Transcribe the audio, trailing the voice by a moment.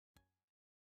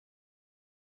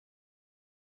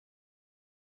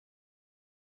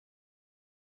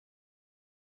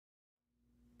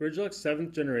Bridgelux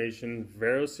 7th generation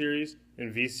Vero Series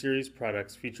and V Series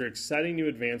products feature exciting new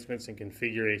advancements and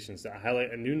configurations that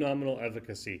highlight a new nominal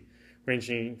efficacy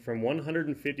ranging from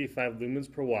 155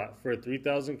 lumens per watt for a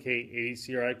 3000K 80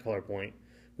 CRI color point,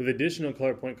 with additional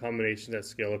color point combinations that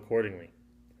scale accordingly.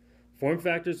 Form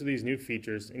factors of these new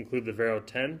features include the Vero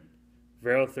 10,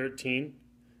 Vero 13,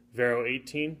 Vero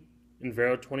 18, and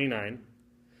Vero 29,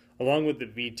 along with the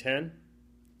V10,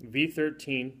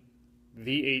 V13,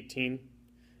 V18,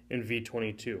 and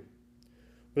V22.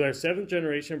 With our 7th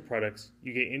generation products,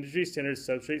 you get industry standard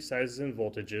substrate sizes and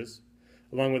voltages,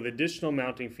 along with additional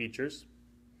mounting features,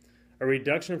 a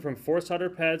reduction from 4 solder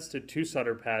pads to 2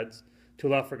 solder pads to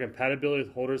allow for compatibility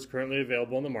with holders currently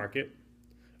available on the market,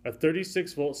 a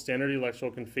 36 volt standard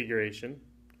electrical configuration,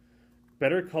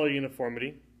 better color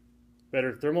uniformity,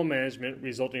 better thermal management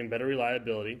resulting in better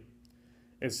reliability,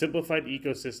 and simplified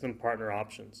ecosystem partner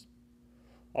options.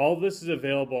 All of this is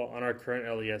available on our current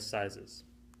LES sizes.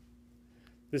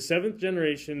 The 7th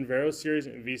generation Vero Series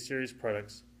and V Series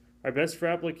products are best for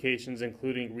applications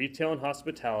including retail and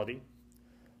hospitality,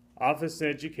 office and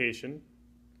education,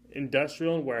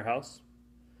 industrial and warehouse,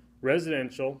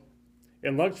 residential,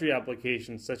 and luxury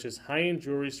applications such as high-end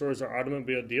jewelry stores or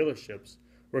automobile dealerships,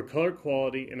 where color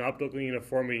quality and optical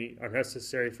uniformity are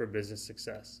necessary for business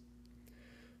success.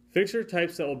 Fixture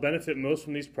types that will benefit most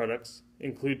from these products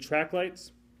include track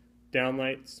lights,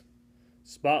 downlights,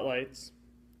 spotlights,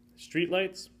 street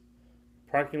lights,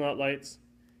 parking lot lights,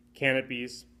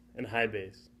 canopies, and high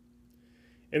bays.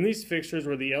 In these fixtures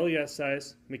where the LES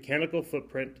size, mechanical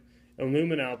footprint, and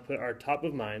lumen output are top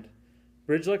of mind,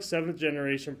 Bridgelux 7th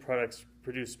generation products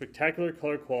produce spectacular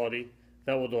color quality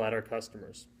that will delight our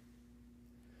customers.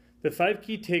 The 5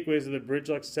 key takeaways of the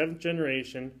Bridgelux 7th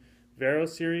generation Vero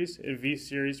Series and V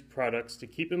Series products to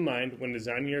keep in mind when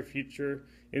designing your future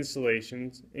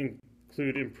installations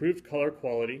include improved color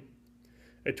quality,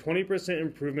 a 20%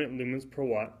 improvement in lumens per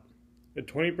watt, a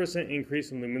 20%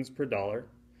 increase in lumens per dollar,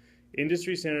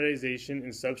 industry standardization in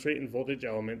substrate and voltage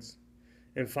elements,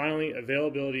 and finally,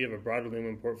 availability of a broader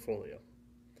lumen portfolio.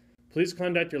 Please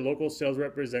contact your local sales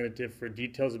representative for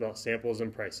details about samples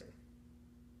and pricing.